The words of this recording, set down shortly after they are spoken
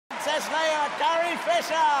Slayer, Carrie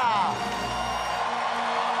Fisher.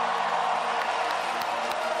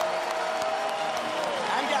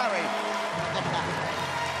 And Gary.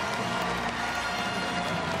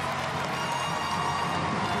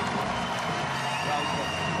 Welcome.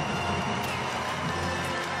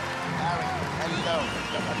 Gary, hello.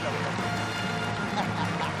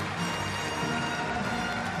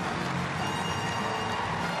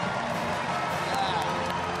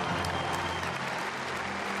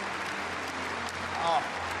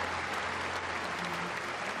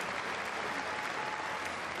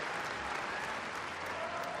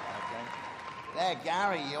 There,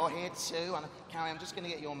 Gary, you're here too. And Carrie, I'm just going to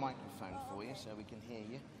get your microphone for you so we can hear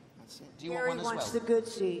you. That's it. Do you Gary want one as well? wants the good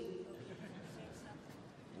seat.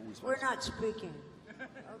 Always We're wants not speaking.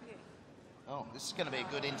 Okay. Oh, this is going to be a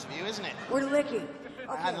good interview, isn't it? We're licking. Okay.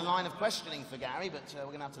 I had a line of questioning for Gary, but we're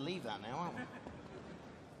going to have to leave that now, aren't we?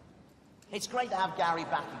 It's great to have Gary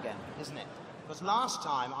back again, isn't it? Because last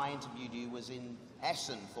time I interviewed you was in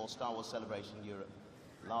Essen for Star Wars Celebration Europe.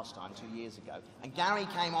 Last time, 2 years ago. And Gary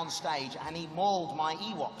came on stage and he mauled my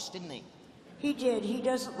Ewoks, didn't he? He did. He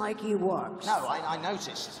doesn't like Ewoks. No, I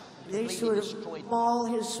noticed. They sort of maul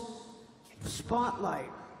his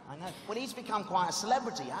spotlight. I know. Well, he's become quite a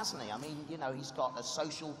celebrity, hasn't he? I mean, you know, he's got a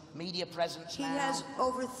social media presence now. He has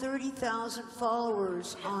over 30,000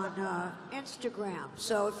 followers on Instagram.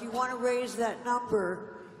 So if you want to raise that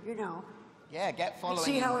number, you know. Yeah, get following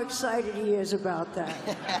See him. how excited he is about that.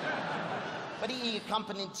 But he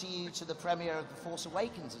accompanied you to the premiere of The Force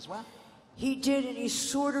Awakens as well. He did, and he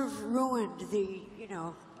sort of ruined the, you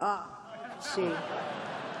know, let's see.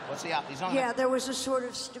 What's he up? He's on. Yeah, there was a sort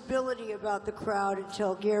of stability about the crowd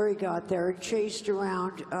until Gary got there and chased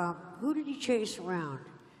around. Who did he chase around?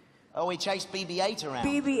 Oh, he chased BB-8 around.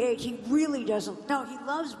 BB-8. He really doesn't. No, he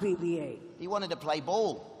loves BB-8. He wanted to play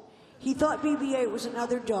ball. He thought BB-8 was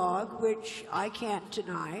another dog, which I can't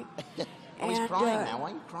deny. Oh, he's crying now. Why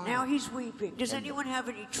are you crying? Now he's weeping. Does anyone have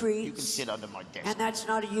any treats? You can sit under my desk. And that's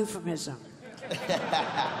not a euphemism.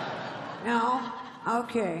 No?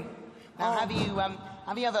 Okay. Now, have you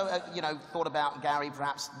ever, you know, thought about Gary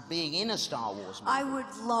perhaps being in a Star Wars movie? I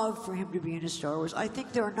would love for him to be in a Star Wars. I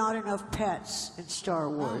think there are not enough pets in Star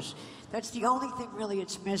Wars. That's the only thing really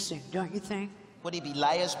it's missing, don't you think? Would he be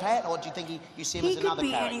Leia's pet, or do you think you see him as another character?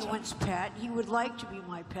 He could be anyone's pet. He would like to be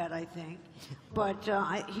my pet, I think. But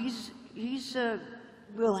he's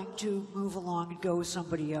willing to move along and go with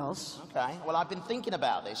somebody else. Okay. Well, I've been thinking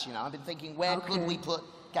about this, you know. I've been thinking, where could we put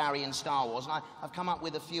Gary in Star Wars? And I've come up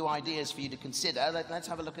with a few ideas for you to consider. Let's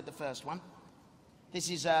have a look at the first one. This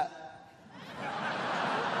is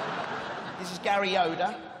Gary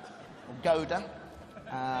Yoda, or Goda.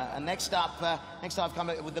 And next up, I've come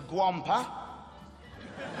up with the Gwampa.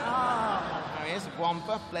 Oh. There he is, the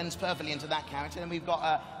Gwampa. Blends perfectly into that character. Then we've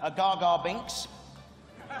got a Gaga Binks.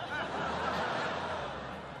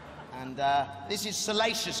 And this is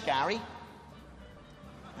Salacious Gary.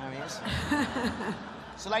 There he is.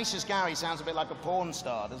 Salacious Gary sounds a bit like a porn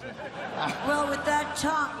star, doesn't it? Well, with that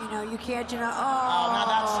tongue, you know, you can't deny. Oh,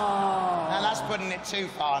 now that's putting it too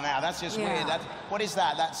far. Now that's just weird. What is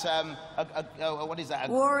that? That's what is that?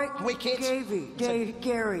 Warwick Wicket.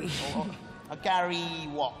 Gary. A Gary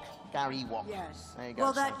Wok. Gary Wok. Yes. There you go.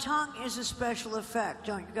 Well, that tongue is a special effect,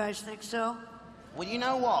 don't you guys think so? Well, you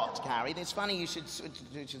know what, Carrie? It's funny you should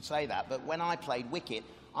say that, but when I played Wicket,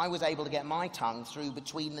 I was able to get my tongue through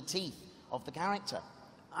between the teeth of the character.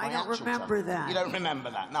 I don't remember that. You don't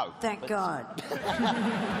remember that, no. Thank God.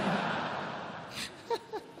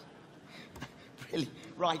 Really?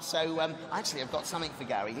 Right, so actually I've got something for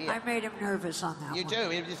Gary here. I made him nervous on that You one.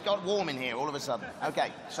 do? It's got warm in here all of a sudden.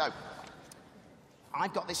 Okay, so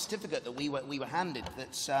I've got this certificate that we were handed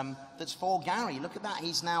that's for Gary. Look at that.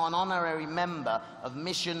 He's now an honorary member of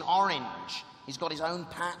Mission Orange. He's got his own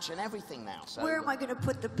patch and everything now. So where am I going to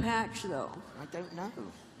put the patch, though? I don't know.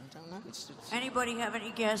 I don't know. It's Anybody have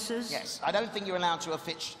any guesses? Yes. I don't think you're allowed to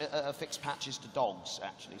affix patches to dogs,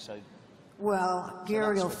 actually, so... Well,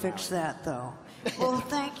 Gary will fix that, though. Well,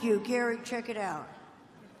 thank you. Gary, check it out.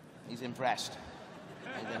 He's impressed.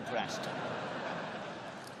 He's impressed.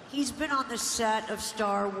 He's been on the set of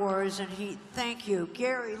Star Wars, and thank you.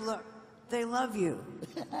 Gary, look, they love you.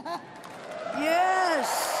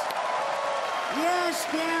 Yes! Yes,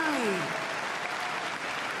 Gary.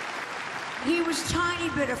 He was a tiny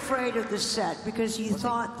bit afraid of the set because he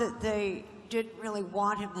thought that they didn't really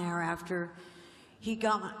want him there after he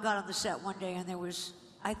got on the set one day, and there was,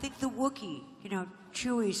 I think the Wookiee, you know,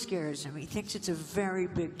 Chewie scares him. He thinks it's a very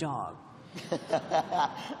big dog.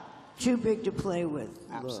 Too big to play with.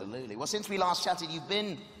 Absolutely. Well, since we last chatted, you've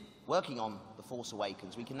been working on The Force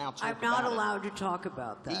Awakens. We can now talk I'm about not it. allowed to talk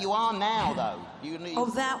about that. You are now, though. Oh,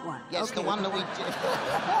 that one. Yes, okay. the one that we did.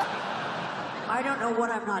 I don't know what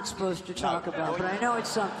I'm not supposed to talk about, but I know it's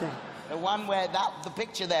something. The one where the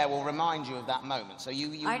picture there will remind you of that moment. So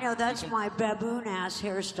you I know, that's my baboon-ass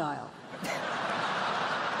hairstyle.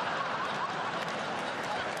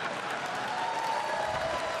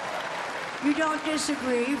 You don't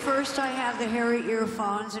disagree. First I have the hairy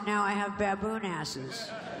earphones, and now I have baboon asses.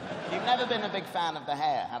 You've never been a big fan of the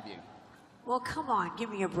hair, have you? Well, come on, give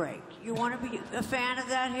me a break. You want to be a fan of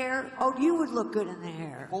that hair? Oh, you would look good in the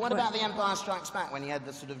hair. Well, what about The Empire Strikes Back when you had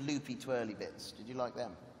the sort of loopy, twirly bits? Did you like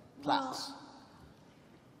them? Plaits?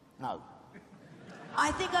 No.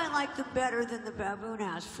 I think I like them better than the baboon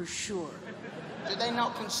ass, for sure. Did they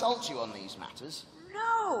not consult you on these matters?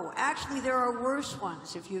 No, actually, there are worse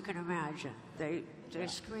ones, if you can imagine. They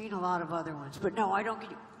screen a lot of other ones, but no, I don't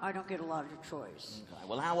get a lot of choice. Okay.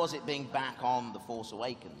 Well, how was it being back on The Force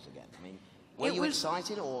Awakens again? I mean, were you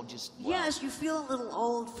excited or just... Well, yes, you feel a little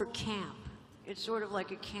old for camp. It's sort of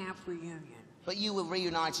like a camp reunion. But you were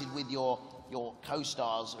reunited with your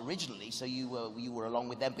co-stars originally, so you were along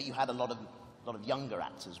with them, but you had a lot of younger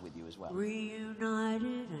actors with you as well.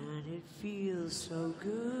 Reunited and it feels so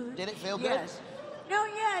good. Did it feel good? Yes. No,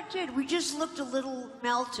 yeah, it did. We just looked a little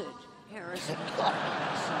melted, Harrison.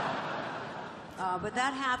 But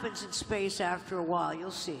that happens in space after a while.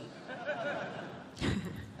 You'll see.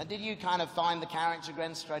 And did you kind of find the character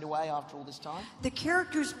again straight away after all this time? The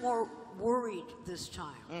character's more worried this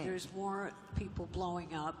time. There's more people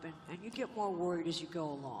blowing up, and you get more worried as you go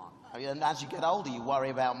along. And as you get older, you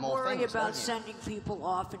worry about more things, Worry about don't you? sending people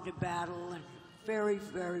off into battle, and very,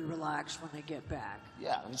 very relaxed when they get back.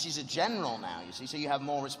 Yeah, and she's a general now, you see, so you have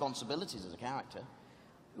more responsibilities as a character.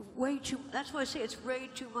 Way too, that's why I say it's way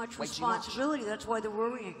too much Way too much. responsibility. That's why the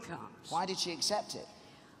worrying comes. Why did she accept it?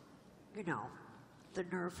 You know, the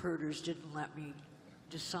nerf herders didn't let me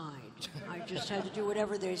decide. I just had to do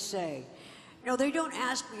whatever they say. No, they don't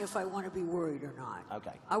ask me if I want to be worried or not.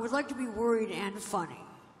 Okay. I would like to be worried and funny.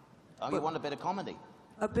 Oh, you want a bit of comedy?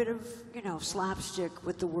 A bit of, you know, slapstick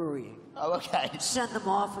with the worrying. Oh, okay. Send them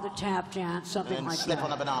off with a tap dance, something And like slip that.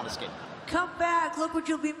 on a banana skin. Come back, look what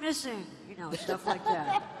you'll be missing. You know, stuff like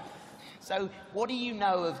that. So, what do you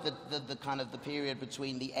know of the kind of the period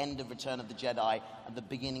between the end of Return of the Jedi and the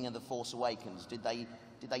beginning of The Force Awakens? Did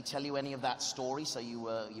they tell you any of that story so you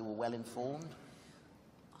were well informed?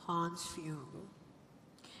 Han's funeral.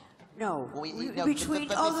 No, Well, between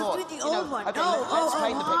the old one. Okay, No, let's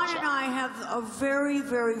paint the Han picture. and I have a very,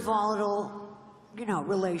 very volatile, you know,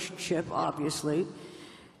 relationship, obviously,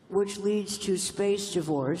 which leads to space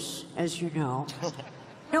divorce, as you know.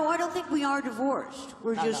 No, I don't think we are divorced.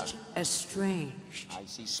 We're just estranged. I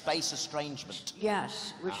see. Space estrangement.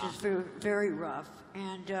 Yes, which is very, very rough.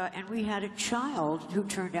 And we had a child who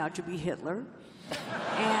turned out to be Hitler,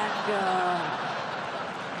 and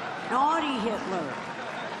naughty Hitler.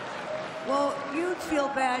 Well, you'd feel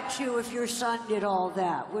bad too if your son did all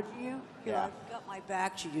that, wouldn't you? Yeah. I got my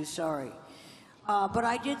back to you, sorry. But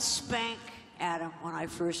I did spank Adam when I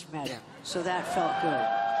first met him, so that felt good.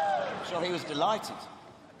 I'm sure he was delighted.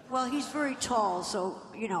 Well, he's very tall, so,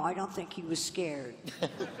 you know, I don't think he was scared.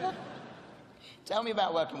 Tell me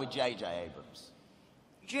about working with J.J. Abrams.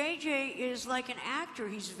 J.J. is like an actor.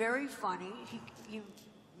 He's very funny. He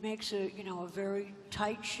makes a, you know, a very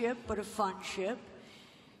tight ship, but a fun ship.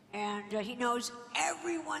 And he knows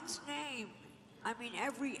everyone's name. I mean,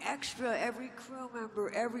 every extra, every crew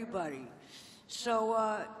member, everybody.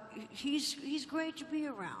 So he's great to be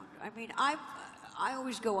around. I mean, I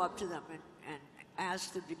always go up to them and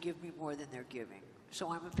ask them to give me more than they're giving.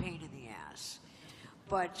 So I'm a pain in the ass.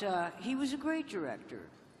 But he was a great director,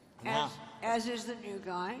 as is the new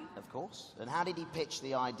guy. Of course. And how did he pitch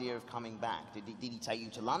the idea of coming back? Did he take you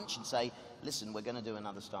to lunch and say, listen, we're going to do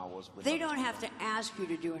another Star Wars? They don't have to ask you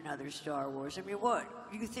to do another Star Wars. I mean, what?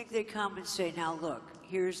 You think they come and say, now look,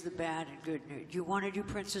 here's the bad and good news. Do you want to do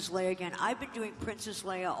Princess Leia again? I've been doing Princess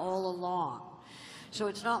Leia all along. So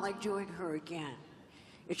it's not like doing her again.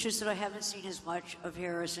 It's just that I haven't seen as much of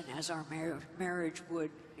Harrison as our marriage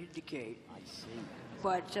would indicate. I see.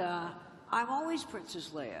 But I'm always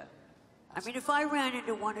Princess Leia. I mean, if I ran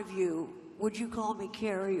into one of you, would you call me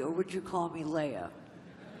Carrie or would you call me Leia?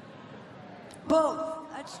 Both.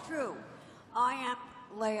 That's true. I am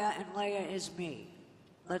Leia and Leia is me.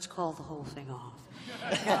 Let's call the whole thing off.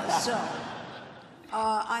 No, so,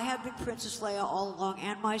 I have been Princess Leia all along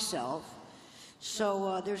and myself.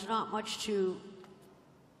 So there's not much to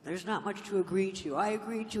agree to. I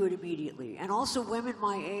agreed to it immediately. And also, women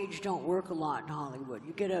my age don't work a lot in Hollywood.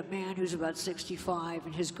 You get a man who's about 65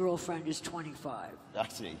 and his girlfriend is 25. I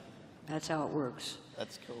see. That's how it works.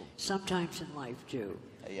 That's cool. Sometimes in life, too.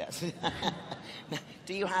 Yes.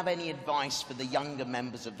 Do you have any advice for the younger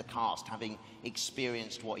members of the cast, having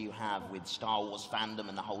experienced what you have with Star Wars fandom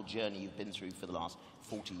and the whole journey you've been through for the last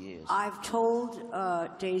 40 years? I've told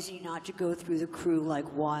Daisy not to go through the crew like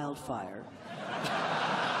wildfire.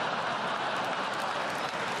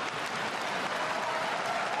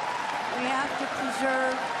 We have to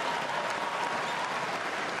preserve...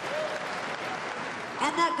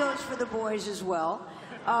 And that goes for the boys as well.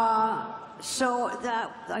 So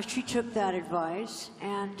she took that advice,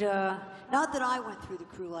 and not that I went through the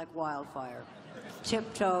crew like wildfire.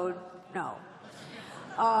 Tiptoed, no.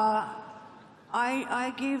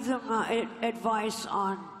 I gave them advice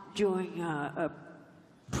on doing a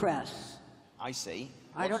press. I see.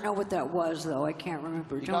 I don't know what that was, though. I can't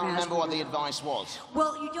remember. You can't remember what the advice was?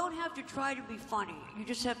 Well, you don't have to try to be funny. You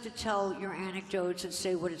just have to tell your anecdotes and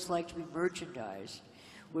say what it's like to be merchandised,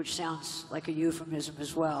 which sounds like a euphemism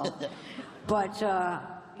as well. But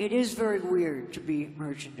it is very weird to be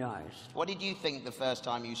merchandised. What did you think the first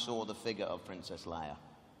time you saw the figure of Princess Leia?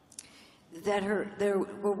 That there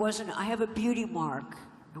wasn't... I have a beauty mark,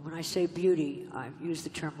 and when I say beauty, I use the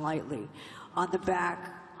term lightly, on the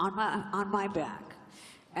back, on my back.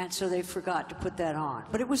 And so they forgot to put that on.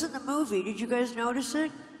 But it was in the movie. Did you guys notice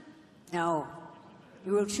it? No.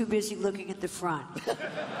 You were too busy looking at the front. But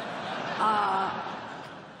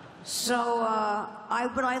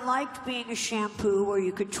I liked being a shampoo where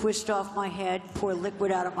you could twist off my head, pour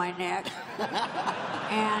liquid out of my neck.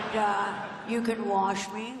 And you can wash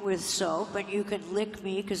me with soap, and you can lick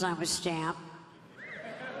me because I'm a stamp.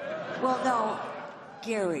 Well, no,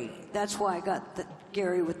 Gary. That's why I got the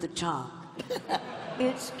Gary with the tongue.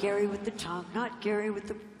 It's Gary with the tongue, not Gary with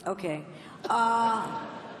the... Okay.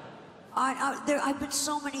 I've been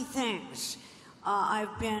so many things.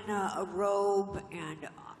 I've been a robe, and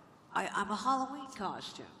I'm a Halloween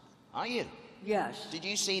costume. Are you? Yes. Did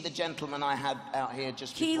you see the gentleman I had out here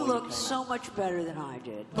just before He you looked came so out? much better than I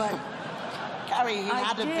did, but... Carrie, he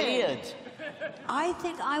had a beard. I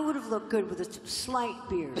think I would have looked good with a slight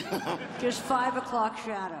beard. Just 5 o'clock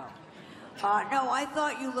shadow. No, I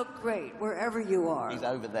thought you looked great, wherever you are. He's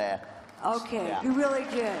over there. Okay, yeah. You really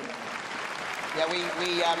did. Yeah, we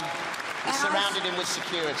surrounded him with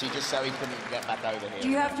security just so he couldn't get back over here. Do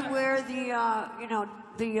you have to wear the,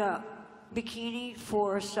 the bikini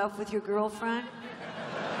for stuff with your girlfriend?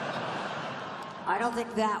 I don't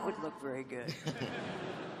think that would look very good.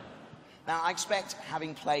 Now, I expect,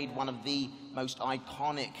 having played one of the most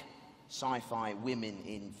iconic sci-fi women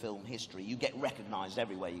in film history, you get recognized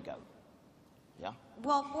everywhere you go. Yeah?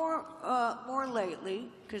 Well, more lately,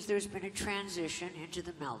 because there's been a transition into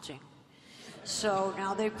the melting. So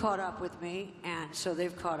now they've caught up with me, and so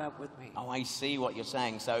they've caught up with me. Oh, I see what you're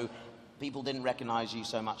saying. So people didn't recognize you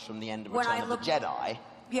so much from the end of Return of the Jedi.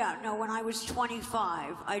 Yeah, no, when I was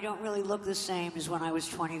 25, I don't really look the same as when I was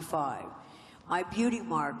 25. My beauty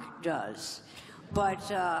mark does.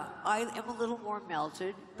 But I am a little more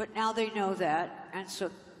melted, but now they know that, and so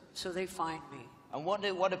they find me. And what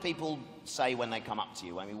do people say when they come up to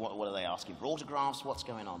you? I mean, what are they asking for? Autographs? What's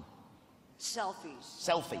going on? Selfies.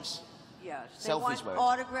 Selfies? Yes. They want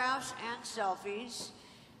autographs and selfies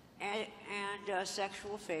and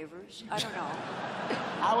sexual favors. I don't know.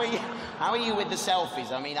 How are you with the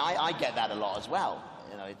selfies? I mean, I get that a lot as well.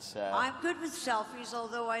 You know, it's... I'm good with selfies,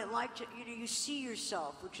 although I like to, you see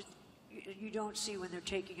yourself, which is, you don't see when they're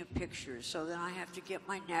taking a picture. So then I have to get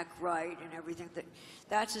my neck right and everything.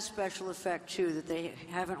 That's a special effect, too, that they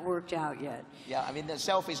haven't worked out yet. Yeah, I mean, the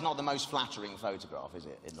selfie's not the most flattering photograph, is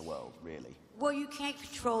it, in the world, really? Well, you can't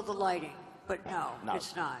control the lighting, but no.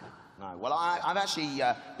 It's not. No. Well, I've actually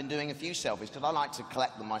been doing a few selfies because I like to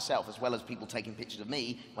collect them myself, as well as people taking pictures of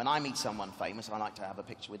me. When I meet someone famous, I like to have a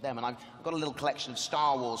picture with them. And I've got a little collection of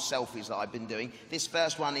Star Wars selfies that I've been doing. This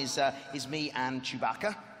first one is me and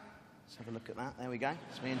Chewbacca. Let's have a look at that. There we go.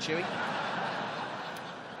 It's me and Chewie.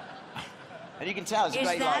 And you can tell it's a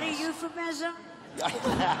great likeness. Is that a euphemism?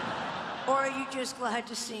 Or are you just glad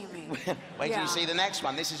to see me? Wait till you see the next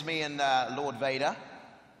one. This is me and Lord Vader.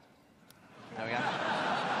 There we go.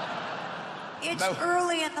 It's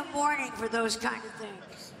early in the morning for those kind of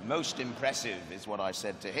things. Most impressive is what I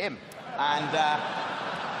said to him. And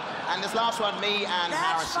this last one, me and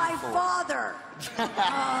Harrison Ford. That's my father.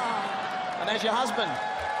 And there's your husband.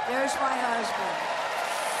 There's my husband.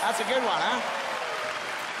 That's a good one, huh?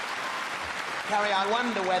 Carrie, I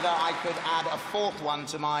wonder whether I could add a fourth one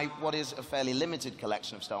to my, what is a fairly limited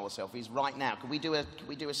collection of Star Wars selfies right now. Could we do a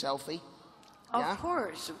selfie? Of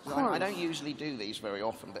course, of course. I don't usually do these very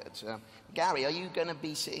often, but Gary, are you going to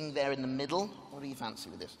be sitting there in the middle? What do you fancy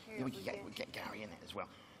with this? We could get Gary in it as well.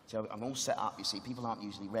 So I'm all set up, you see. People aren't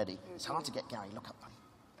usually ready. It's hard to get Gary. Look up, buddy.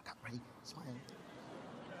 Look up, ready? Smile.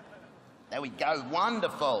 There we go.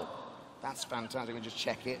 Wonderful. That's fantastic. We'll just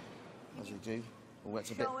check it, as we do. Oh,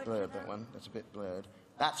 that's a bit blurred, that one. That's a bit blurred.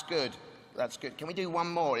 That's good. That's good. Can we do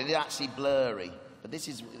one more? It is actually blurry. But this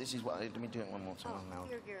is what... Let me do it one more time now.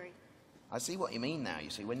 Here, Gary. I see what you mean now. You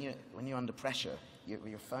see, when you're under pressure,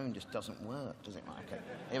 your phone just doesn't work, does it? Okay,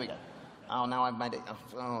 here we go. Oh, now I've made it...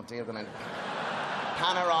 Oh, dear, I'm going to...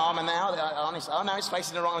 Panorama now. Honest. Oh, no, it's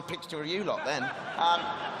facing the wrong picture of you lot then.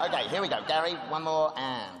 Okay, here we go. Gary, one more,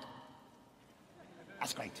 and...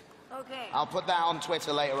 That's great. Okay. I'll put that on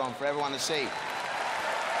Twitter later on for everyone to see.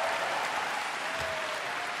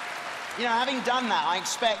 You know, having done that, I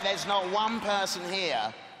expect there's not one person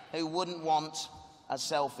here who wouldn't want a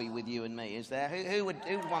selfie with you and me, is there? Who would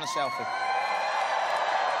want a selfie?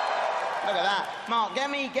 Look at that. Mark, get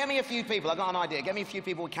me a few people. I've got an idea. Get me a few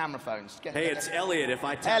people with camera phones. It's Elliot. If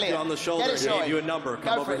I tap you on the shoulder and give you a number,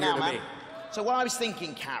 come over here to me. So what I was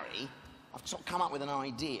thinking, Carrie, I've sort of come up with an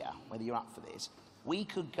idea, whether you're up for this. We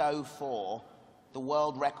could go for the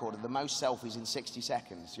world record of the most selfies in 60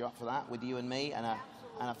 seconds. You up for that, with you and me and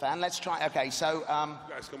a fan? Let's try. Okay, so...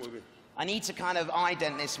 guys, come with me. I need to kind of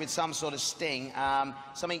ident this with some sort of sting,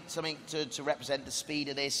 something to represent the speed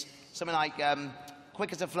of this, something like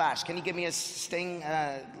quick as a flash. Can you give me a sting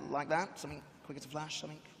like that? Something quick as a flash,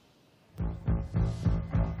 something? Here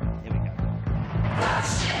we go.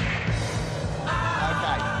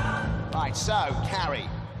 Okay. Right, so, Carrie,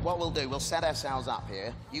 what we'll do, we'll set ourselves up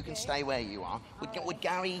here. You can stay where you are. Would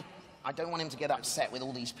Gary... I don't want him to get upset with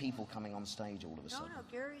all these people coming on stage all of a sudden. No,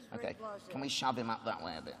 Gary's very close. Can we shove him up that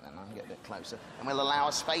way a bit then? I can get a bit closer. And we'll allow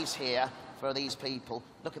a space here for these people.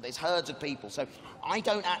 Look at this, herds of people. So I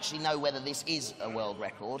don't actually know whether this is a world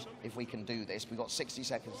record, if we can do this. We've got 60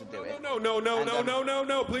 seconds to do it. No.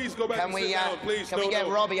 Please go back and sit down, please. Can we get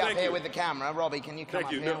Robbie up here with the camera? Robbie, can you come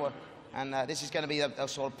up here? No. And this is going to be a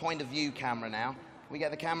sort of point of view camera now. Can we get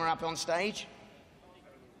the camera up on stage?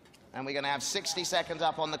 And we're going to have 60 seconds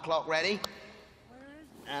up on the clock ready.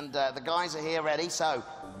 And the guys are here ready. So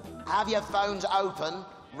have your phones open,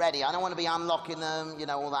 ready. I don't want to be unlocking them, you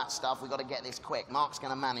know, all that stuff. We've got to get this quick. Mark's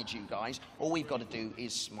going to manage you guys. All we've got to do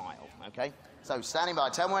is smile, okay? So standing by.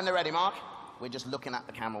 Tell me when they're ready, Mark. We're just looking at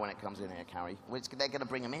the camera when it comes in here, Carrie. They're going to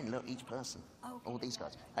bring them in. Look, each person. Okay. All these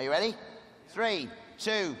guys. Are you ready? 3,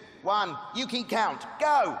 2, 1. You keep count.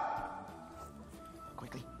 Go!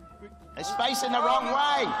 Quickly. It's facing the wrong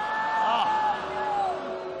way. Oh.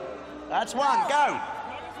 That's one. Go.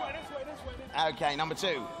 Okay, number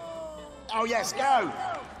 2. Oh, yes, go.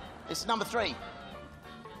 This is number 3.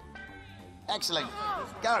 Excellent.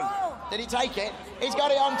 Go. Did he take it? He's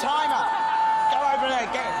got it on timer. Go over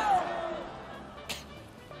there. Get.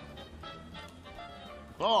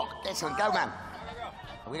 Oh, excellent. Go, man.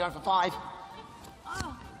 Are we going for 5?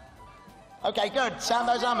 Okay, good. Sound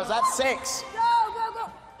those numbers. That's 6. Go.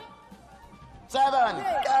 7.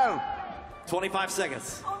 Go. 25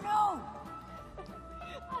 seconds. Oh, no.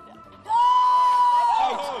 Go.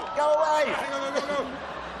 Go away. Go.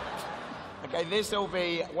 Okay, this will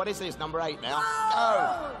be, what is this, number 8 now?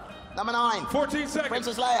 Go. Number 9. 14 seconds.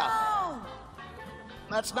 Princess Leia. No.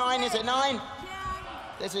 That's 9, is it 9? 10.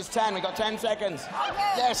 This is 10, we got 10 seconds.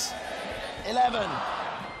 Okay. Yes. 11.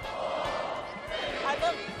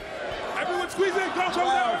 Everyone squeeze in. Go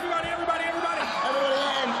now. Everybody. Everybody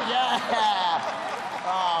in. Yeah.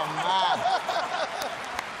 Oh, man.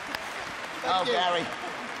 Oh, Gary.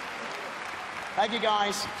 Thank you,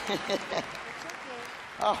 guys.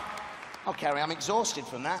 Oh, Carrie, I'm exhausted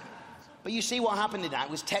from that. But you see what happened in that?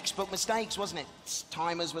 It was textbook mistakes, wasn't it?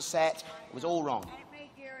 Timers were set. It was all wrong. It made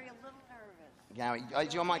Gary a little nervous. Gary,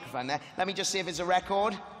 is your microphone there? Let me just see if it's a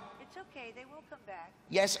record. It's okay. They will come back.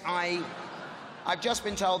 Yes, I've just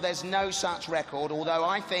been told there's no such record, although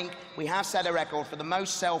I think we have set a record for the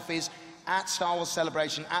most selfies at Star Wars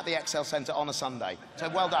Celebration at the XL Centre on a Sunday. So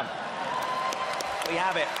well done. We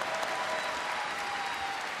have it.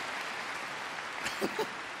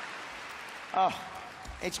 Oh,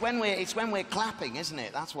 it's when we're clapping, isn't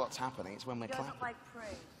it? That's what's happening. It's when we're clapping. Like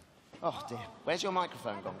praise. Oh dear. Where's your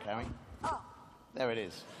microphone gone, Carrie? Oh. There it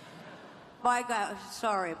is. My God,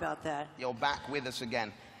 sorry about that. You're back with us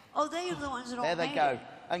again. Oh, they are the ones that all There they made go. it.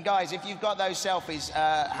 And guys, if you've got those selfies,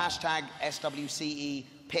 hashtag SWCE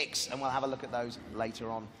pics, and we'll have a look at those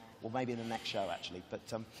later on, or maybe in the next show, actually. But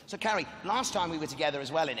so, Carrie, last time we were together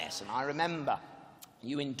as well in Essen, I remember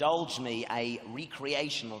you indulged me a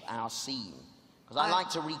recreation of our scene. Because I like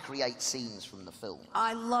to recreate scenes from the film.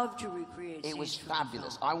 I love to recreate scenes. It was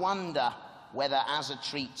fabulous. I wonder whether, as a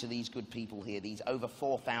treat to these good people here, these over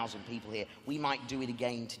 4,000 people here, we might do it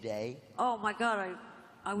again today. Oh, my God,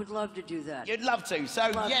 I would love to do that. You'd love to. So,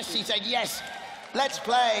 Love yes, to. he said yes. Let's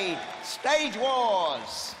play Stage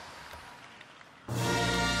Wars.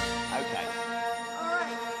 Okay. All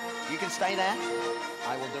right. You can stay there.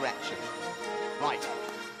 I will direct you. Right.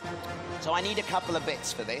 So I need a couple of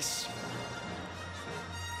bits for this.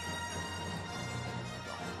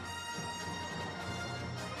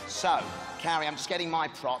 So, Carrie, I'm just getting my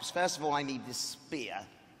props. First of all, I need this spear.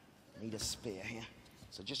 I need a spear here.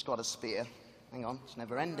 So just got a spear. Hang on, it's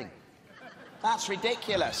never ending. That's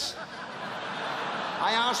ridiculous.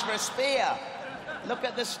 I asked for a spear. Look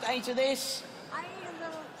at the state of this. I need a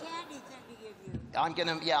little candy thing to give you. I'm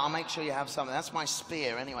gonna, yeah, I'll make sure you have something. That's my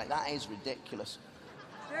spear anyway. That is ridiculous.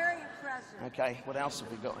 Very impressive. Okay, what else have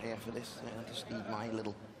we got here for this? I just need my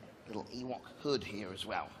little Ewok hood here as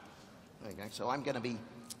well. There you go. So I'm gonna be,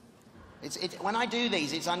 when I do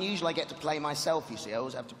these, it's unusual I get to play myself, you see. I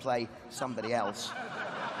always have to play somebody else.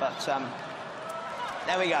 But,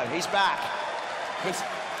 there we go, he's back. There,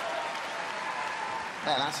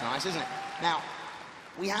 that's nice, isn't it? Now,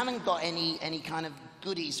 we haven't got any kind of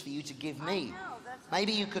goodies for you to give me. I know, that's...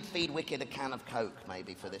 Maybe you could feed Wicked a can of Coke,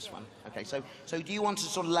 maybe, for this one. Okay, so do you want to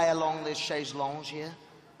sort of lay along this chaise longue here?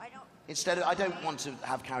 I don't... Instead of, I don't want to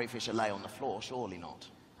have Carrie Fisher lay on the floor, surely not.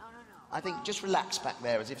 No. I think just relax back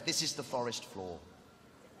there as if this is the forest floor.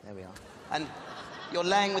 There we are. And you're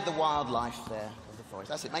laying with the wildlife there of the forest.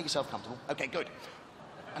 That's it, make yourself comfortable. Okay, good.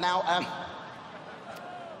 Now,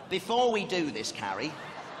 before we do this, Carrie,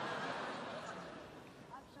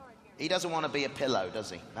 he doesn't want to be a pillow,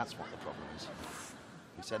 does he? That's what the problem is.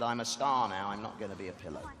 He said, I'm a star now, I'm not going to be a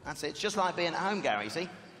pillow. That's it, it's just like being at home, Gary, see?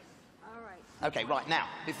 All right. Okay, right, now,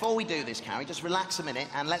 before we do this, Carrie, just relax a minute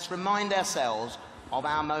and let's remind ourselves of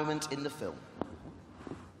our moment in the film.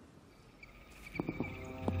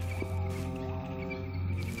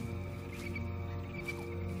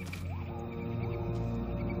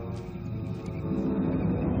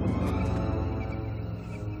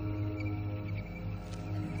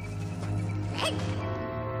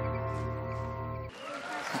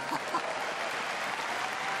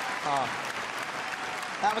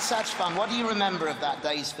 That was such fun. What do you remember of that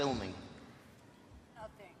day's filming?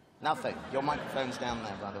 Nothing. Your microphone's down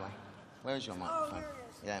there, by the way. Where is your microphone? here it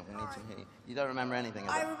is. Yeah, we need to hear you. You don't remember anything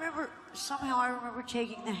of I it? remember, somehow I remember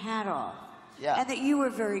taking the hat off. Yeah. And that you were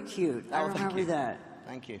very cute. I thank remember you. that.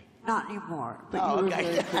 Thank you. Not anymore, but Oh, you were okay.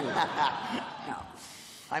 very cute. No.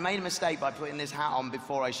 I made a mistake by putting this hat on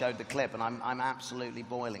before I showed the clip, and I'm absolutely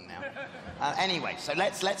boiling now. Anyway, so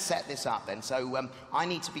let's set this up then. So I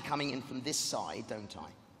need to be coming in from this side, don't I?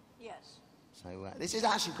 Yes. So this is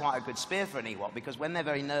actually quite a good spear for an Ewok, because when they're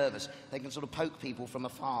very nervous, they can sort of poke people from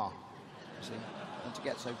afar. You see? Not to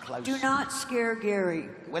get so close. Do not scare Gary.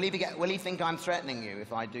 Will he think I'm threatening you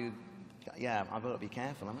if I do? Yeah, I've got to be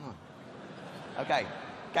careful, haven't I? Okay,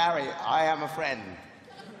 Gary, I am a friend.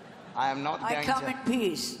 I am not going to... I come in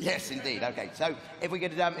peace. Yes, indeed. Okay, so if we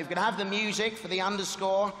could have the music for the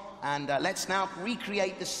underscore, and let's now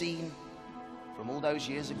recreate the scene from all those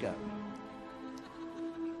years ago.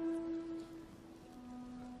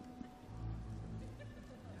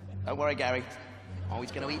 Don't worry, Gary. Oh,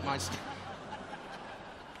 he's going to eat my...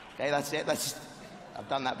 Okay, that's it. I've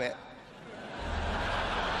done that bit.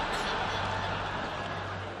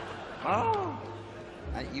 Oh!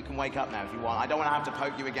 You can wake up now if you want. I don't want to have to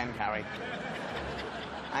poke you again, Carrie.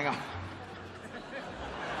 Hang on.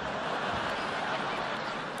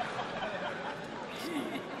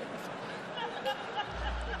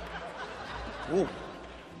 Ooh.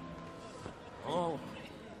 Oh.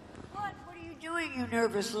 What are you doing, you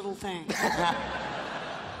nervous little thing?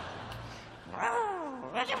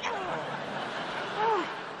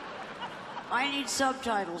 I need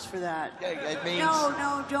subtitles for that. It means...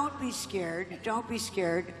 No, don't be scared. Don't be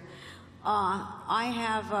scared. I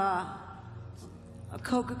have a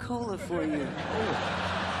Coca-Cola for you.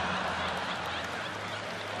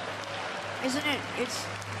 Isn't it? It's...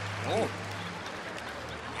 Oh.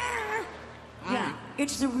 Yeah,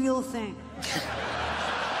 it's the real thing.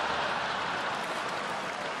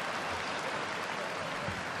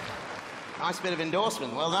 Nice bit of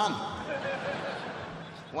endorsement. Well done.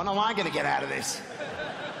 What am I going to get out of this?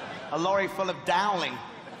 A lorry full of dowling.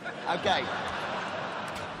 Okay.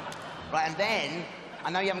 Right, and then,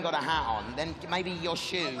 I know you haven't got a hat on, then maybe your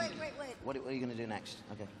shoe... Oh, wait. What are you going to do next?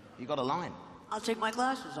 Okay. You got a line. I'll take my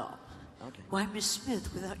glasses off. Okay. Why, Miss Smith,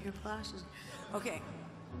 without your glasses? Okay.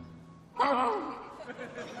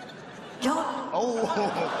 Don't... Oh!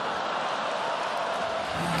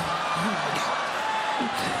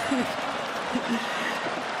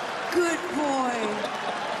 Good boy.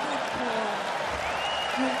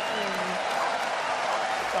 Good boy.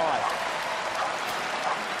 All right.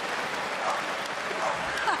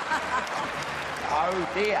 Oh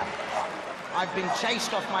dear. I've been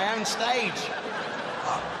chased off my own stage.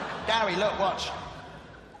 Gary, look, watch.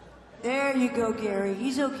 There you go, Gary.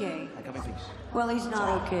 He's okay. Come in, please. Well, he's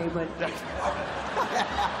not okay, but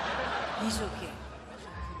he's okay.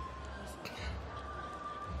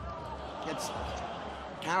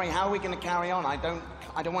 Carrie, how are we going to carry on? I don't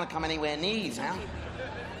want to come anywhere near you now.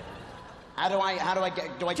 How do I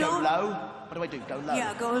go low? What do I do? Go low?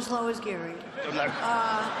 Yeah, go as low as Gary. Go low.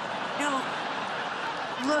 No.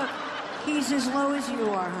 Look, he's as low as you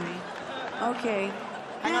are, honey. Okay.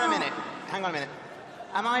 Hang on a minute.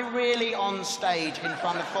 Am I really on stage in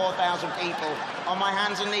front of 4,000 people on my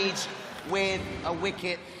hands and knees with a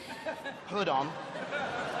wicket hood on?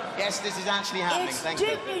 Yes, this is actually happening. It's Thank you.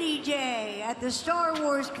 Dignity Day at the Star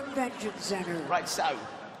Wars Convention Center. Right, so,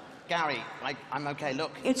 Gary, I'm okay,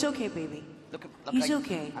 look. It's okay, baby. Look, He's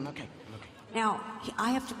okay. I'm okay. Now,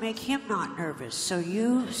 I have to make him not nervous, so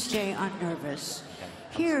you stay unnervous.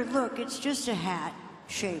 Okay. Here, look, it's just a hat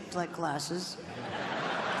shaped like glasses.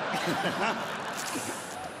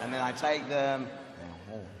 And then I take them.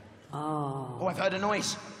 Oh, I've heard a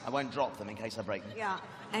noise. I won't drop them in case I break them. Yeah,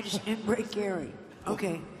 and break Gary.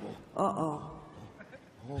 Okay. Uh-oh.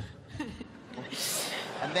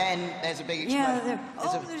 And then there's a big explosion.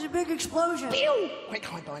 Yeah, there's a big explosion. Pew! Quick,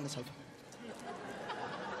 hide behind the sofa.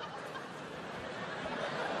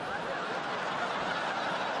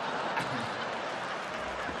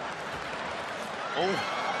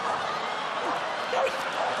 Oh.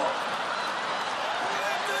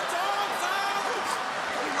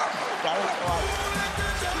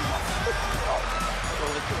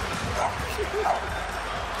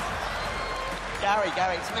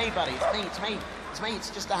 Gary, it's me, buddy. It's me. It's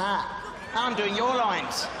just a hat. I'm doing your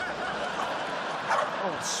lines.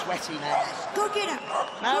 Oh, it's sweaty now. Go get him.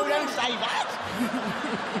 No, don't say that.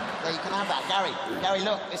 There, you can have that, Gary. Gary,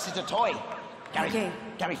 look, this is a toy. Gary, Okay.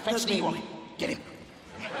 Gary, fetch the Ewok. Get him.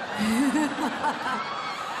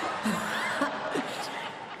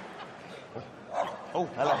 Oh,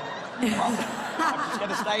 hello. I'm just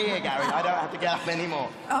going to stay here, Gary. I don't have to get up anymore.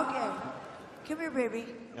 Okay. Come here, baby.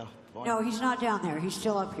 No, he's not down there. He's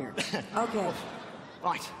still up here. Okay.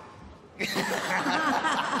 Right.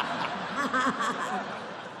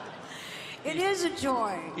 It is a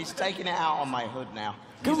toy. He's taking it out on my hood now.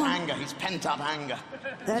 His anger, his pent-up anger.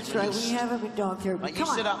 That's right. We have him in dog therapy. Right, you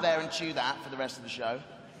sit up there and chew that for the rest of the show.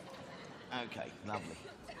 Okay, lovely.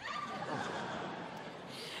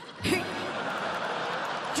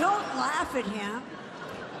 Don't laugh at him.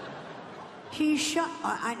 He's shut.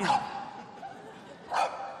 I know.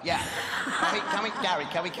 Yeah. Gary,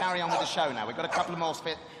 can we carry on with the show now? We've got a couple of more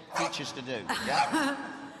features to do. Yeah?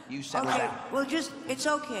 You settle Okay. down. Well, it's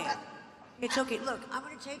okay. It's okay. Look, I'm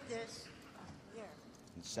going to take this. There.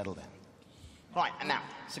 And settle down. Right, and now,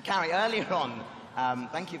 so Carrie, earlier on,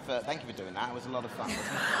 thank you for doing that. It was a lot of fun, wasn't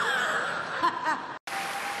it?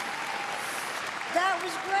 That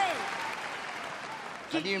was great.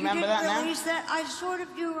 Do you remember that now? Release that? I sort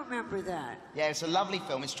of do remember that. Yeah, it's a lovely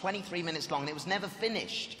film. It's 23 minutes long, and it was never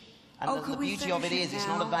finished. And the we beauty of it finish is, it it's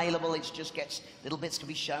not now? available. It just gets little bits can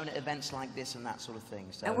be shown at events like this and that sort of thing.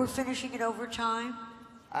 So And we're finishing it over time?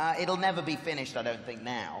 it'll never be finished, I don't think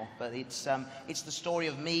now. But it's the story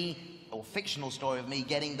of me, or fictional story of me,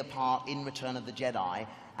 getting the part in Return of the Jedi,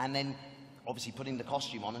 and then obviously putting the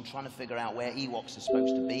costume on and trying to figure out where Ewoks are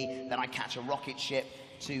supposed to be. Then I catch a rocket ship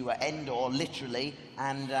to Endor, literally,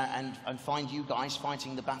 and find you guys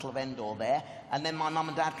fighting the Battle of Endor there. And then my mum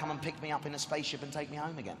and dad come and pick me up in a spaceship and take me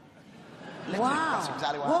home again. Literally, Wow. that's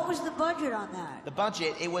exactly What was the budget on that? The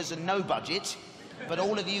budget, it was a no budget, but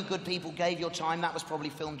all of you good people gave your time. That was probably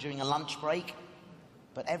filmed during a lunch break.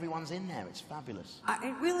 But everyone's in there. It's fabulous.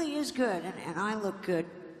 It really is good, and I look good,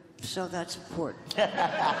 so that's important.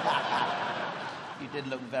 You did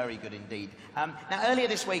look very good indeed. Now, earlier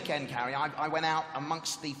this weekend, Carrie, I went out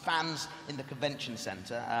amongst the fans in the convention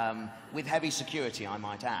centre, with heavy security, I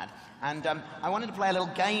might add, and I wanted to play a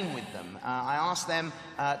little game with them. I asked them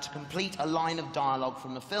to complete a line of dialogue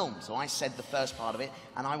from the film. So I said the first part of it,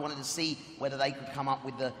 and I wanted to see whether they could come up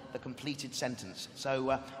with the completed sentence.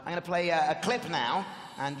 So I'm going to play a clip now,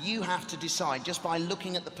 and you have to decide, just by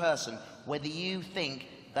looking at the person, whether you think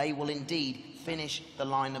they will indeed finish the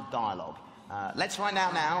line of dialogue. Let's find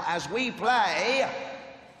out now as we play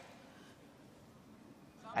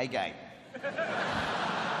a game.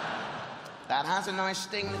 That has a nice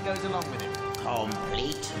sting that goes along with it.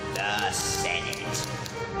 Complete the Senate.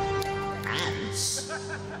 Ants?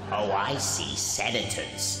 Oh, I see.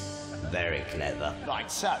 Senators. Very clever.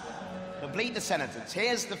 Right, so, complete the sentence.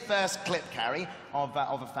 Here's the first clip, Carrie, of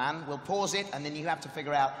a fan. We'll pause it, and then you have to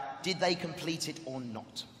figure out, did they complete it or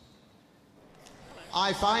not?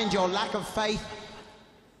 I find your lack of faith.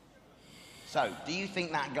 So, do you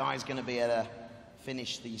think that guy's going to be able to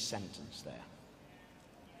finish the sentence there?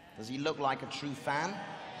 Does he look like a true fan?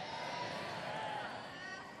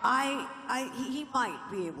 He might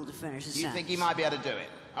be able to finish the sentence. You think he might be able to do it?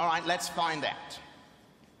 All right, let's find out.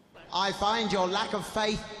 I find your lack of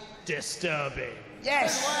faith disturbing.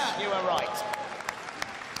 Yes, you were right.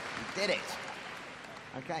 You did it.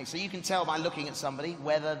 Okay, so you can tell by looking at somebody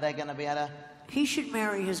whether they're going to be able to... He should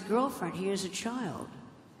marry his girlfriend. He has a child.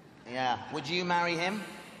 Yeah. Would you marry him?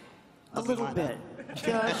 A little bit.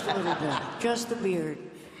 Just a little bit. Just the beard.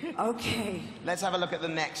 Okay. Let's have a look at the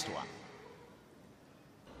next one.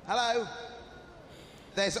 Hello.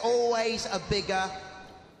 There's always a bigger...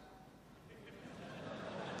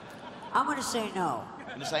 I'm going to say no. You're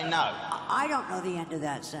going to say no? I don't know the end of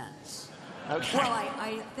that sentence. Okay. Well,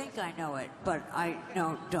 I think I know it, but I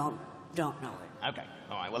don't know it. Okay.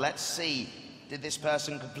 All right, well, let's see. Did this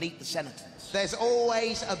person complete the sentence? There's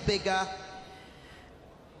always a bigger...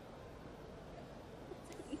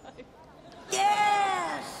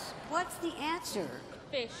 Yes! What's the answer?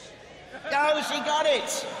 Fish. No, she got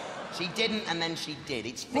it! She didn't, and then she did.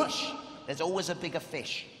 It's fish. What? There's always a bigger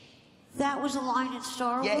fish. That was a line in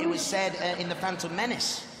Star Wars? Yeah, it was said in The Phantom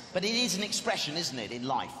Menace. But it is an expression, isn't it, in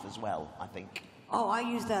life as well, I think. Oh, I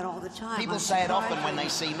use that all the time. People say it often when they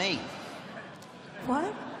see me.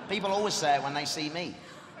 What? People always say it when they see me.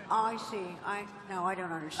 Oh, I see. No, I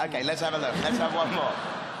don't understand. Okay, let's have a look. Let's have one more.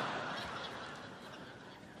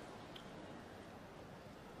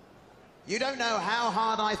 You don't know how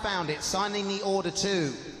hard I found it signing the order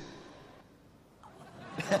too.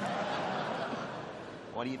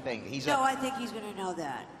 What do you think? I think he's going to know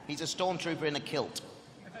that. He's a stormtrooper in a kilt.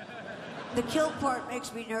 The kilt part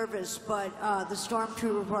makes me nervous, but the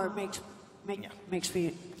stormtrooper part makes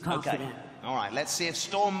me confident. Okay. All right, let's see if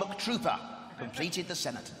Storm McTrooper completed the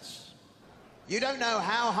sentence. You don't know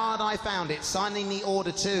how hard I found it signing the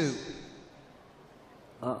order too.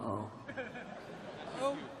 Uh-oh.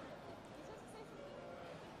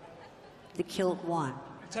 The kilt won.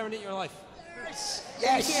 Terminate your life.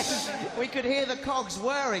 Yes! We could hear the cogs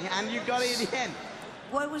whirring, and you got it in the end.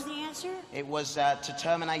 What was the answer? It was to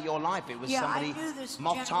terminate your life. It was somebody... I knew this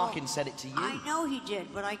Moff Tarkin said it to you. I know he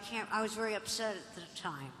did, but I was very upset at the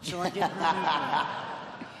time, so I didn't remember.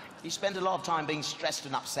 You spent a lot of time being stressed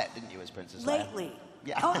and upset, didn't you, as Princess Leia? Lately.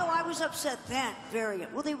 Yeah. Oh, no, I was upset then.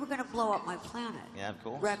 Well, they were going to blow up my planet. Yeah, of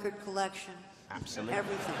course. Record collection. Absolutely.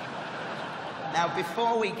 Everything. Now,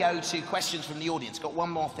 before we go to questions from the audience, got one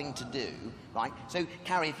more thing to do, right? So,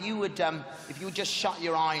 Carrie, if you would just shut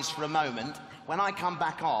your eyes for a moment, when I come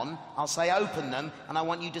back on, I'll say open them, and I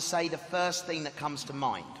want you to say the first thing that comes to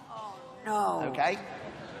mind. Oh, no. Okay?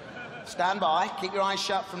 Stand by. Keep your eyes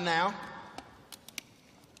shut from now.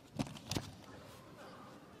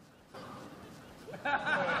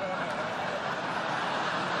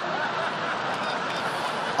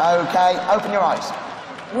 Okay, open your eyes.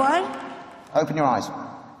 What? Open your eyes.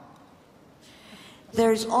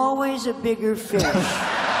 There's always a bigger fish.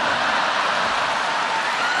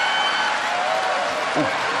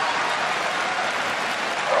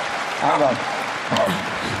 Hang on.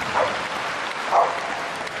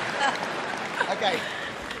 Okay.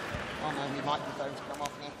 Oh no, my microphone's come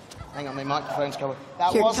off now. Hang on, my microphone's come off.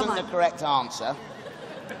 That wasn't the correct answer.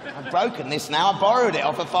 I've broken this now. I borrowed it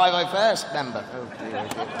off a 501st member. Oh dear, oh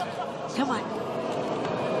dear. Come on.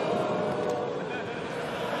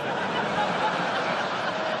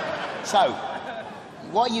 So,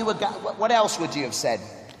 what else would you have said?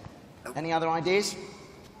 Any other ideas?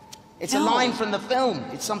 It's a line from the film.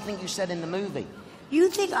 It's something you said in the movie. You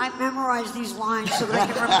think I memorize these lines so that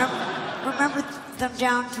I can remember them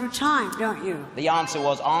down through time, don't you? The answer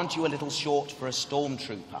was, aren't you a little short for a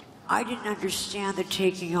stormtrooper? I didn't understand that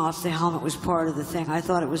taking off the helmet was part of the thing. I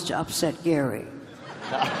thought it was to upset Gary.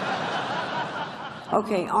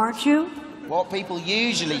 Okay, aren't you? What people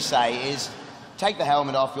usually say is, take the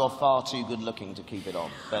helmet off, you're far too good looking to keep it on.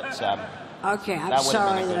 But, okay, I'm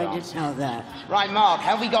sorry that I didn't know that. Right, Mark,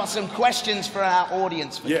 have we got some questions for our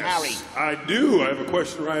audience for Carrie? Yes, I do. I have a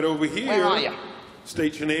question right over here. Where are you?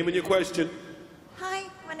 State your name and your question. Hi,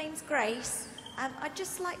 my name's Grace. I'd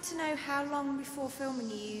just like to know how long before filming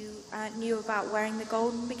you knew about wearing the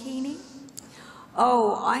golden bikini?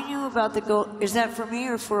 Oh, I knew about the gold. Is that for me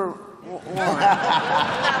or for Warren?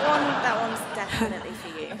 that one's definitely for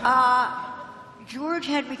you. George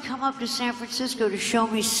had me come up to San Francisco to show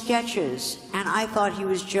me sketches, and I thought he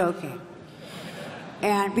was joking.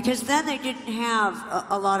 And because then they didn't have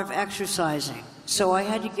a lot of exercising, so I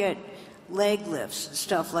had to get leg lifts and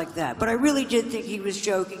stuff like that. But I really did think he was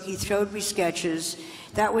joking. He showed me sketches.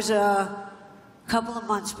 That was a couple of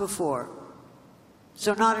months before.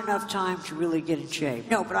 So not enough time to really get in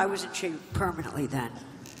shape. No, but I was in shape permanently then.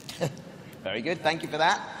 Very good, thank you for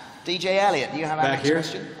that. DJ Elliott, do you have a next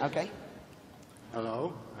question? Okay.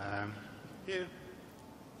 Hello. Here.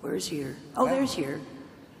 Where's here? Oh, there's here.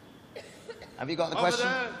 Have you got the question?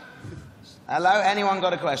 Hello, anyone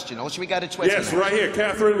got a question? Or should we go to Twitter? Yes, right here.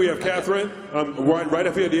 Catherine, we have Catherine. Right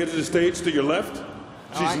up here at the end of the stage to your left.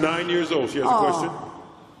 She's 9 years old. She has a question.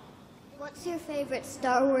 What's your favorite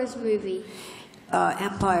Star Wars movie?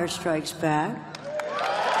 Empire Strikes Back.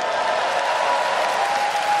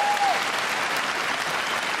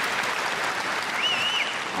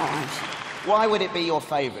 Why would it be your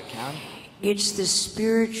favorite, Karen? It's the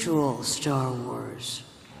spiritual Star Wars.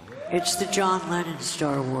 It's the John Lennon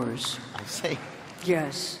Star Wars. I see.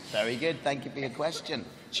 Yes. Very good. Thank you for your question.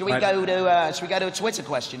 Should we go to a Twitter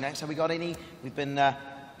question next? Have we got any? We've been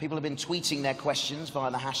people have been tweeting their questions via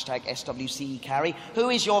the hashtag #SWCECarrie. Who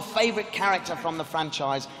is your favourite character from the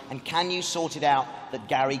franchise, and can you sort it out that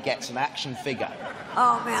Gary gets an action figure?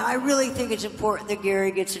 Oh man, I really think it's important that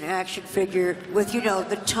Gary gets an action figure with, you know,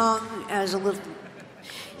 the tongue as a little,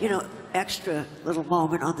 you know, extra little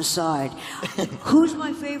moment on the side. Who's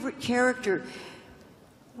my favorite character?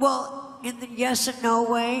 Well, in the yes and no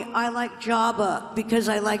way, I like Jabba because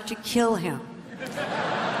I like to kill him.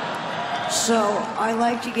 So I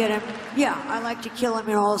like to get him, yeah, I like to kill him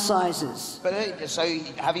in all sizes. But so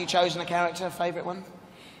have you chosen a character, a favourite one?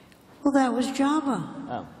 Well, that was Jabba.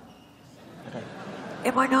 Oh. Okay.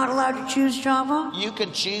 Am I not allowed to choose Jabba? You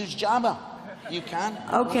can choose Jabba. You can.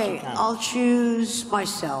 Okay, you can. I'll choose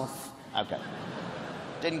myself. Okay.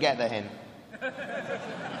 Didn't get the hint.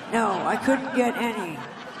 No, I couldn't get any.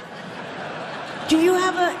 Do you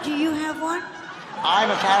have one? I'm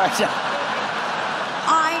a character.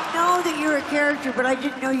 I know that you're a character, but I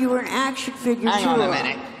didn't know you were an action figure too. Hang on a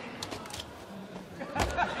minute.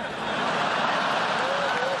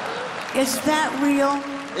 Is that real?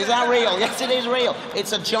 Is that real? Yes, it is real.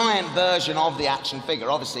 It's a giant version of the action figure.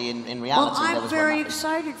 Obviously, in reality, well, there I'm was very one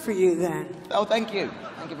excited for you then. Oh, thank you.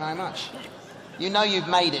 Thank you very much. You know you've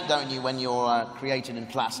made it, don't you, when you're created in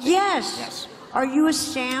plastic? Yes. Yes. Are you a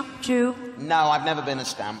stamp too? No, I've never been a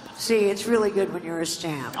stamp. See, it's really good when you're a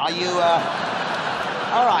stamp. Are you?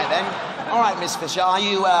 All right then. All right, Miss Fisher. Are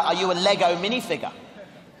you a Lego minifigure?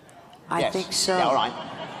 I Yes. think so. Yeah, all right.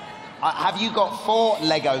 Have you got 4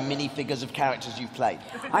 Lego minifigures of characters you've played?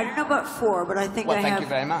 I don't know about 4, but I think Well, I thank have. you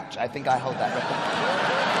very much. I think I hold that record.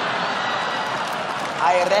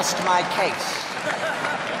 I rest my case.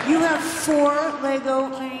 You have 4 Lego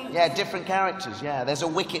mini? Yeah, different characters, yeah. There's a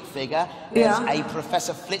Wicket figure. There's a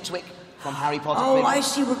Professor Flitwick from Harry Potter Oh, figure. I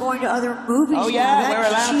see. We're going to other movies Oh, now. yeah, That's we're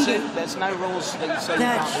allowed cheating. to. There's no rules that so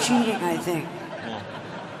That's you can't do cheating, I think.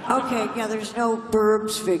 Yeah. Okay, yeah, there's no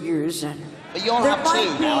Burbs figures. And But you'll there have might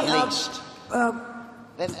 2 be, now, at least.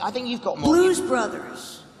 Then I think you've got more. Blues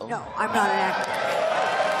Brothers. Oh. No, I'm not an actor.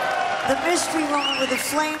 The mystery woman with a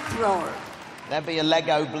flamethrower. There'd be a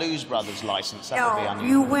Lego Blues Brothers license. That would be No, unusual.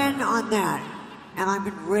 you win on that. And I'm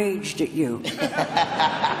enraged at you.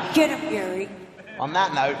 Get him, Gary. On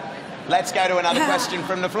that note, let's go to another question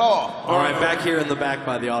from the floor. All right, back here in the back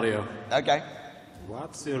by the audio. Okay.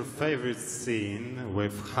 What's your favorite scene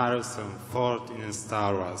with Harrison Ford in the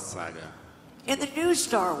Star Wars saga? In the new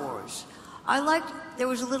Star Wars, there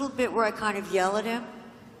was a little bit where I kind of yell at him.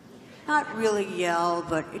 Not really yell,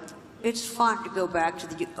 but it's fun to go back to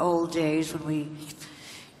the old days when we,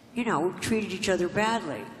 you know, treated each other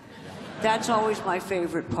badly. That's always my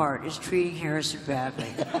favorite part, is treating Harrison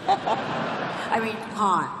badly. I mean,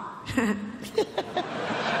 Han.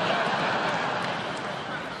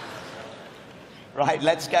 Right,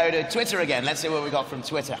 let's go to Twitter again. Let's see what we got from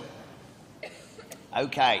Twitter.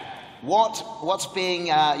 Okay. What's being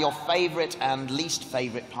your favourite and least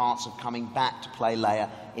favourite parts of coming back to play Leia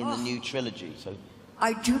in the new trilogy? So,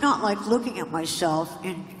 I do not like looking at myself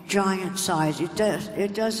in giant size. It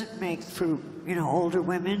doesn't make for, you know, older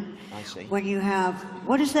women. I see. When you have,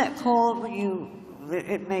 what is that called when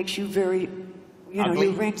it makes you very, you know, Ugly?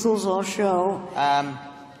 your wrinkles all show.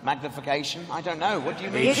 magnification? I don't know. What do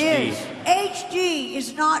you mean? It is. HD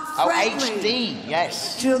is not friendly. Oh, HD,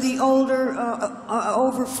 yes. To the older,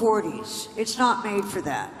 over 40s. It's not made for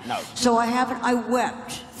that. No. So I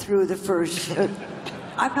wept through the first,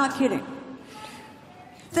 I'm not kidding.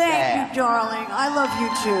 Thank you, darling. I love you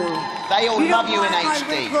too. They all love you in My HD.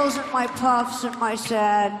 wrinkles and my puffs and my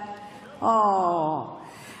sad, oh,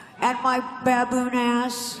 and my baboon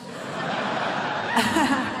ass.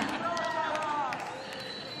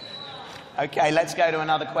 Okay, let's go to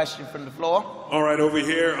another question from the floor. All right, over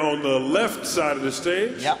here on the left side of the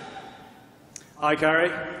stage. Yep. Hi,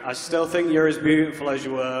 Carrie. I still think you're as beautiful as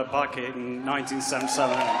you were back in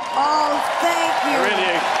 1977. Oh, thank you. I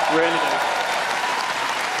really do.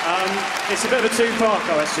 It's a bit of a two-part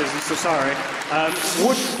question, so sorry.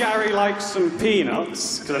 Would Gary like some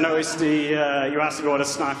peanuts? Because I noticed you asked if he wanted a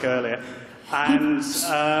snack earlier. And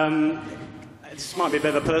this might be a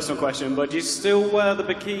bit of a personal question, but do you still wear the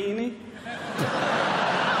bikini?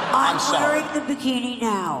 I'm wearing the bikini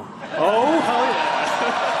now. Oh, hell yeah.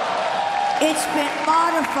 It's been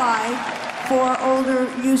modified for older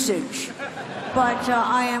usage, but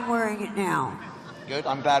I am wearing it now. Good,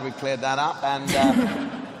 I'm glad we've cleared that up. And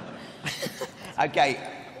okay,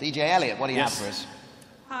 DJ Elliot, what do you have for us?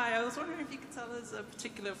 Hi, I was wondering if you could tell us a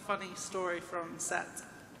particular funny story from set.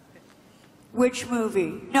 Which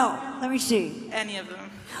movie? No, let me see. Any of them.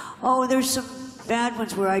 Oh, there's some bad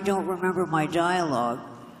ones where I don't remember my dialogue.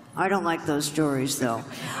 I don't like those stories, though.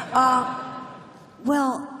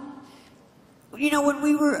 Well, you know, when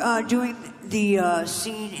we were doing the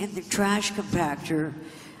scene in the trash compactor,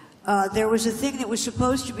 there was a thing that was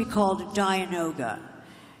supposed to be called a Dianoga.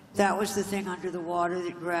 That was the thing under the water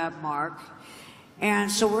that grabbed Mark. And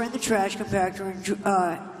so we're in the trash compactor, and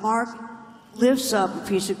Mark lifts up a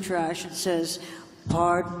piece of trash and says,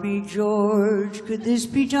 "Pardon me, George, could this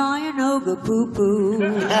be Dianoga poo-poo?"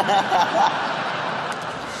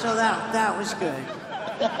 So that was good.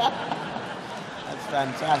 That's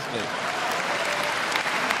fantastic.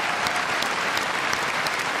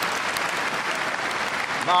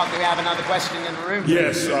 Mark, do we have another question in the room?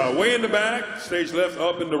 Yes, way in the back, stage left,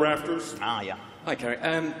 up in the rafters. Ah, yeah. Hi, Carrie.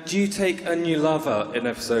 Do you take a new lover in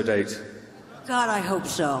episode 8? God, I hope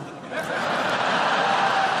so.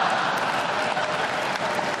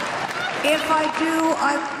 If I do,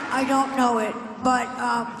 I don't know it, but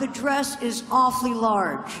the dress is awfully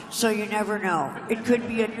large, so you never know. It could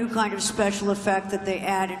be a new kind of special effect that they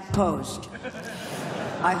add in post.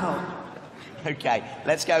 I hope. Okay,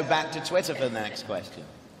 let's go back to Twitter for the next question.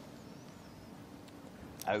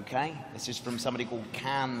 Okay, this is from somebody called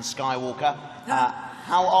Can Skywalker.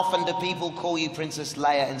 How often do people call you Princess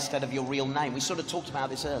Leia instead of your real name? We sort of talked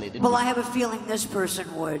about this earlier, didn't we? Well, I have a feeling this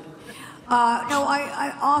person would. No,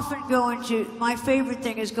 I often go into, my favorite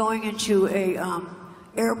thing is going into a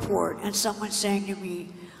airport and someone saying to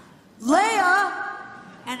me, "Leia!"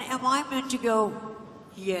 And am I meant to go,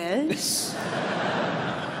 "Yes"?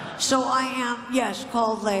 So I am, yes,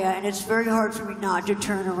 called Leia, and it's very hard for me not to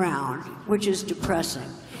turn around, which is depressing.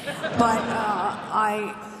 But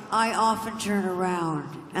I often turn around,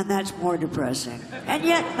 and that's more depressing. And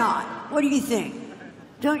yet not. What do you think?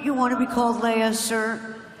 Don't you want to be called Leia, sir?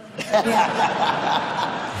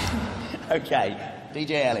 Yeah. Okay,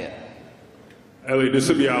 DJ Elliot. Elliot, this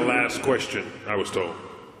will be our last question, I was told.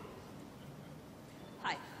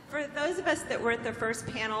 Hi. For those of us that were at the first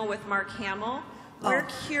panel with Mark Hamill, we're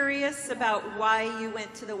curious about why you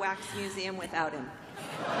went to the Wax Museum without him.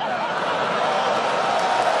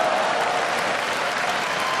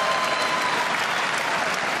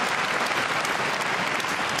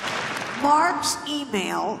 Mark's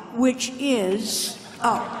email, which is,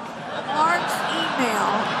 Mark's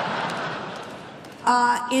email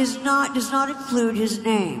does not include his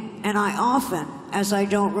name. And I often, as I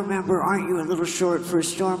don't remember, aren't you a little short for a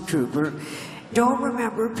stormtrooper, don't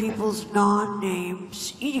remember people's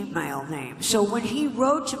non-names, email names. So when he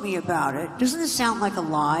wrote to me about it, doesn't this sound like a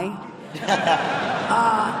lie?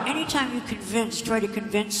 Anytime you try to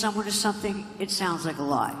convince someone of something, it sounds like a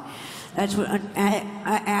lie. That's what an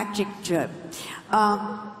acting tip.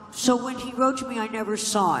 So when he wrote to me, I never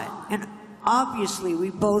saw it. And obviously,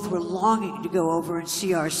 we both were longing to go over and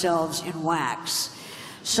see ourselves in wax.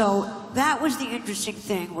 So that was the interesting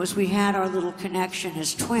thing, was we had our little connection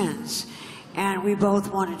as twins. And we both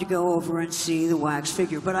wanted to go over and see the wax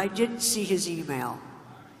figure. But I didn't see his email.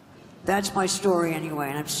 That's my story anyway,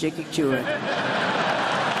 and I'm sticking to it.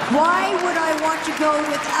 Why would I want to go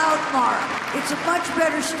without Mark? It's a much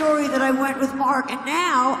better story that I went with Mark. And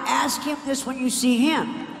now, ask him this when you see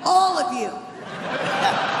him. All of you.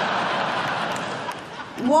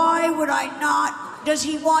 Why would I not? Does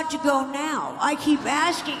he want to go now? I keep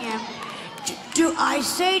asking him. I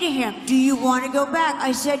say to him, "Do you want to go back?"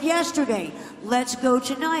 I said yesterday, "Let's go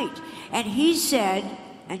tonight." And he said,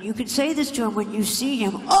 and you can say this to him when you see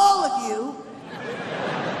him, all of you,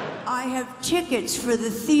 "I have tickets for the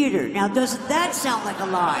theater." Now, doesn't that sound like a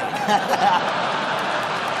lie?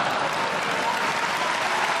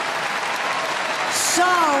 So,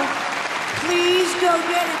 please go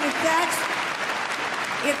get him.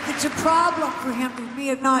 If it's a problem for him with me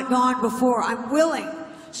have not gone before, I'm willing.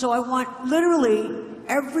 So I want literally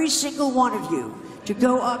every single one of you to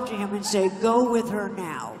go up to him and say, "Go with her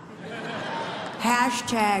now."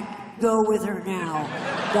 hashtag go with her now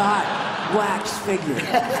wax figure.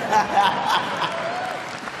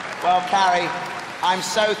 Well, Carrie, I'm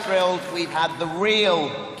so thrilled we've had the real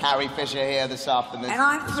Carrie Fisher here this afternoon. And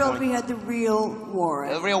I'm thrilled we had the real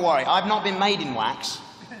Warwick. The real Warwick. I've not been made in wax.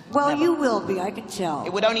 Well, Never. you will be, I can tell.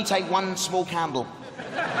 It would only take one small candle.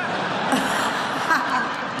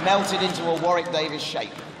 Melted into a Warwick Davis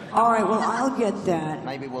shape. All right, well, I'll get that.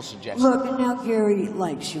 Maybe we'll suggest Look, and now Gary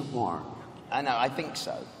likes you more. I know, I think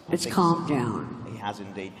so. It's calmed down. He has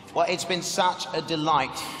indeed. Well, it's been such a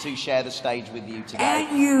delight to share the stage with you today.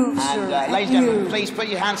 And you, sir. And ladies and gentlemen, please put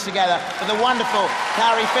your hands together for the wonderful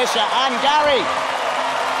Carrie Fisher and Gary.